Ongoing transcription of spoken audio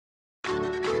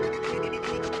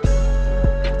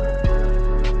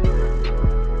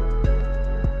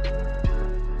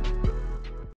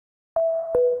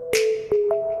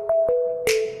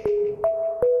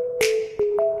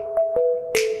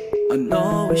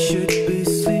should be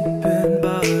sleeping,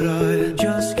 but I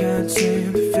just can't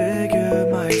seem to figure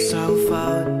myself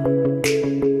out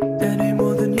any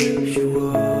more than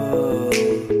usual.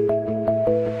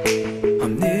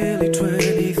 I'm nearly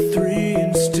 23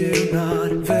 and still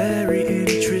not very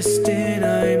interesting.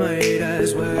 I might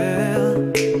as well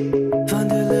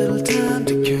find a little time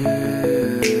to kill.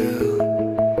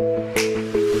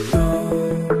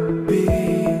 Don't be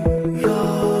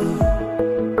long,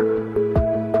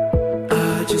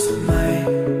 I just might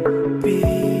be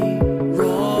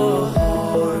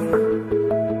wrong,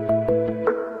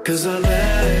 'cause I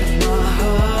left my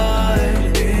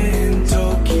heart in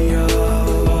Tokyo,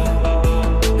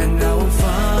 and now I'm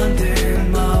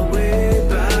finding my way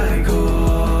back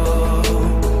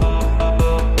home.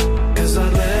 'Cause I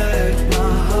left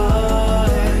my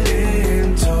heart in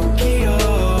Tokyo,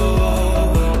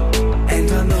 and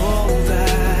I know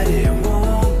that it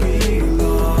won't be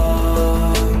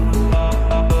long.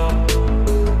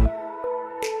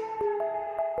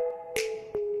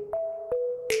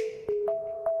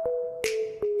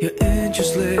 Your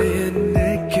interest lay in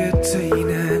nicotine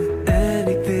and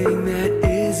anything that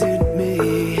isn't me.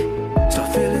 Stop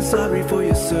feeling sorry for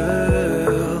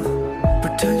yourself,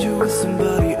 pretend you're with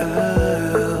somebody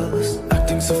else.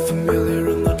 Acting so familiar,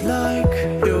 I'm not like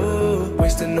you.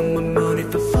 Wasting all my money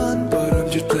for fun, but I'm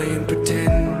just playing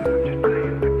pretend.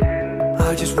 I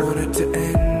just want it to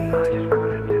end.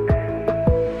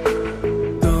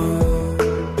 Don't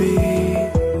be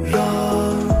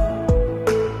long,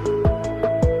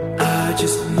 I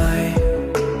just might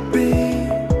be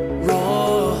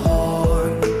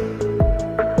wrong,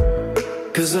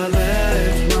 'cause I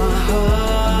left my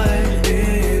heart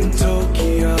in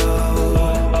Tokyo,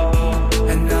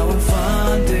 and now I'm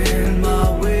finding my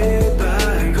way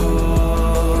back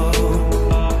home.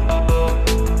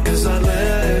 'Cause I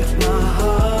left my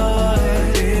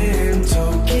heart in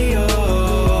Tokyo,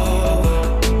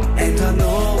 and I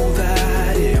know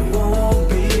that it won't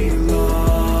be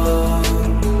long.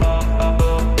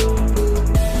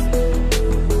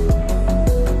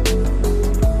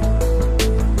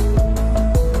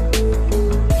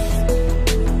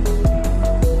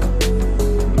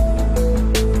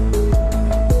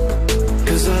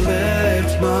 Cause I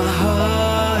left my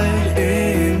heart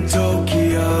in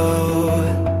Tokyo,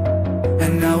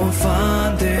 and now I'm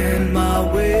finding my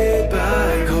way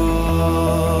back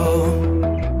home.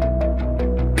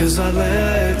 'Cause I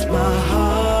left my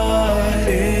heart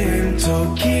in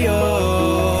Tokyo,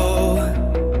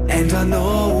 and I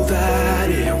know that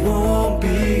it won't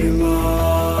be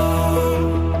long.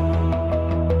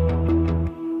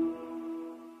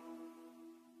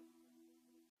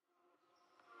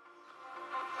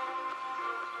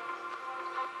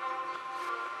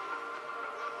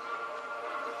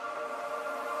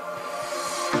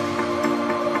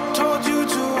 Told you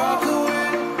to walk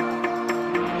away,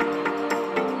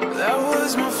 that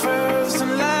was my first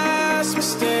and last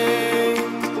mistake.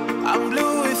 I'm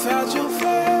blue without your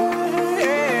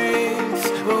face,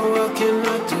 but what can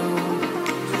I do?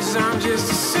 'Cause I'm just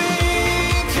a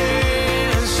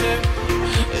sinking ship,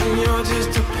 and you're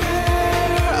just a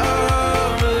pair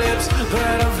of lips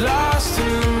that I've lost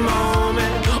in the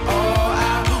moment. All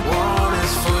I want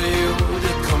is for you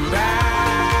to come back.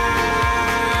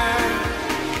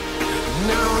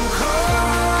 Now I'm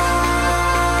caught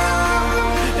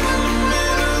in the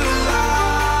middle of life,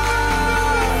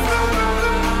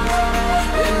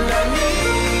 and I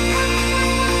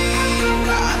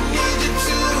need you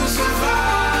to survive.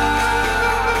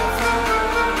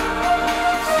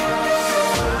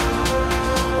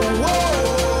 Whoa,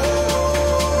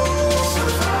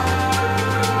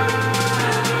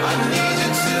 I need you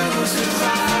to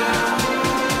survive.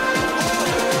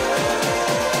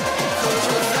 'Cause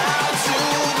without you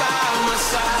by my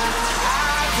side,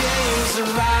 I can't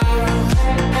survive.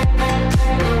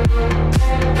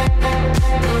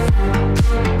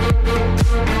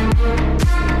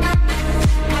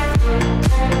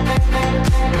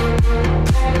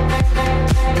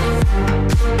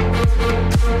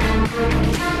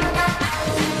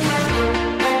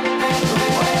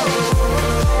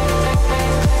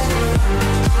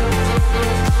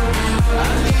 I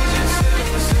need you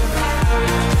to survive.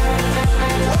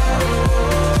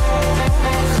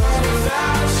 'Cause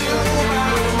without you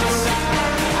by my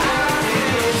side, I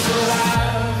can't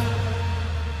survive.